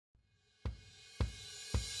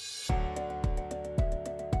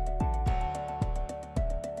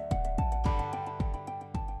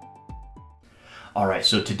All right,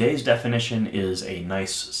 so today's definition is a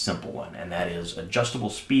nice, simple one, and that is adjustable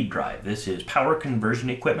speed drive. This is power conversion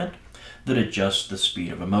equipment that adjusts the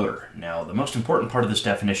speed of a motor. Now, the most important part of this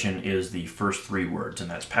definition is the first three words,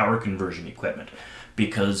 and that's power conversion equipment,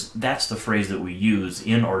 because that's the phrase that we use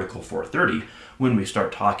in Article 430 when we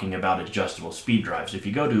start talking about adjustable speed drives. If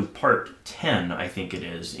you go to Part 10, I think it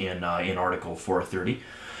is, in Article 430,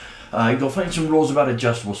 you'll find some rules about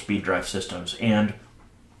adjustable speed drive systems, and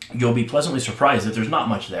you'll be pleasantly surprised that there's not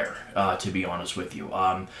much there, to be honest with you.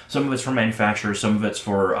 Some of it's for manufacturers, some of it's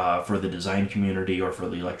for the design community or for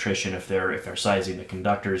the electrician if they're sizing the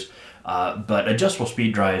conductors. But adjustable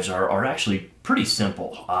speed drives are actually pretty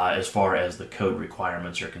simple as far as the code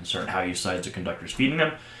requirements are concerned. How you size the conductors feeding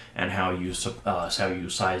them, and how you size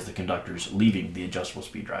the conductors leaving the adjustable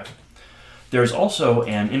speed drive. There's also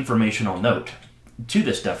an informational note to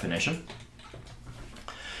this definition.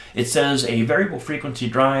 It says a variable frequency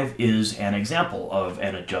drive is an example of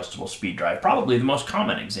an adjustable speed drive, probably the most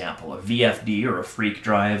common example, a VFD or a freak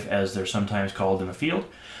drive as they're sometimes called in the field.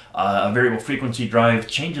 A variable frequency drive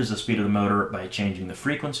changes the speed of the motor by changing the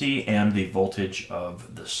frequency and the voltage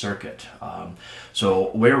of the circuit. So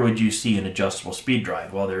where would you see an adjustable speed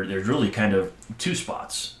drive? Well, there's really kind of two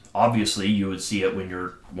spots. Obviously, you would see it when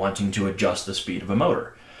you're wanting to adjust the speed of a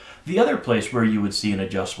motor. The other place where you would see an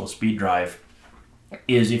adjustable speed drive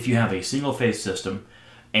is if you have a single-phase system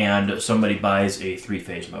and somebody buys a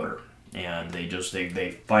three-phase motor, and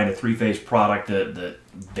they find a three-phase product that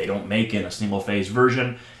they don't make in a single-phase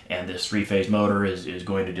version, and this three-phase motor is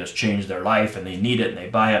going to just change their life, and they need it and they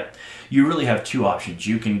buy it. You really have two options.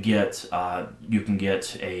 You can get a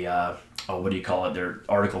what do you call it? Their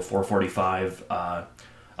Article 445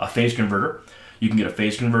 a phase converter. You can get a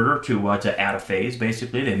phase converter to add a phase,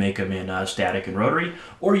 basically. They make them in static and rotary,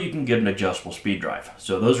 or you can get an adjustable speed drive.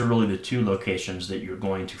 So those are really the two locations that you're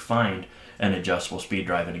going to find an adjustable speed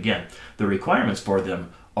drive. And again, the requirements for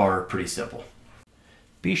them are pretty simple.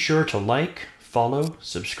 Be sure to like, follow,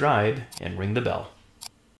 subscribe, and ring the bell.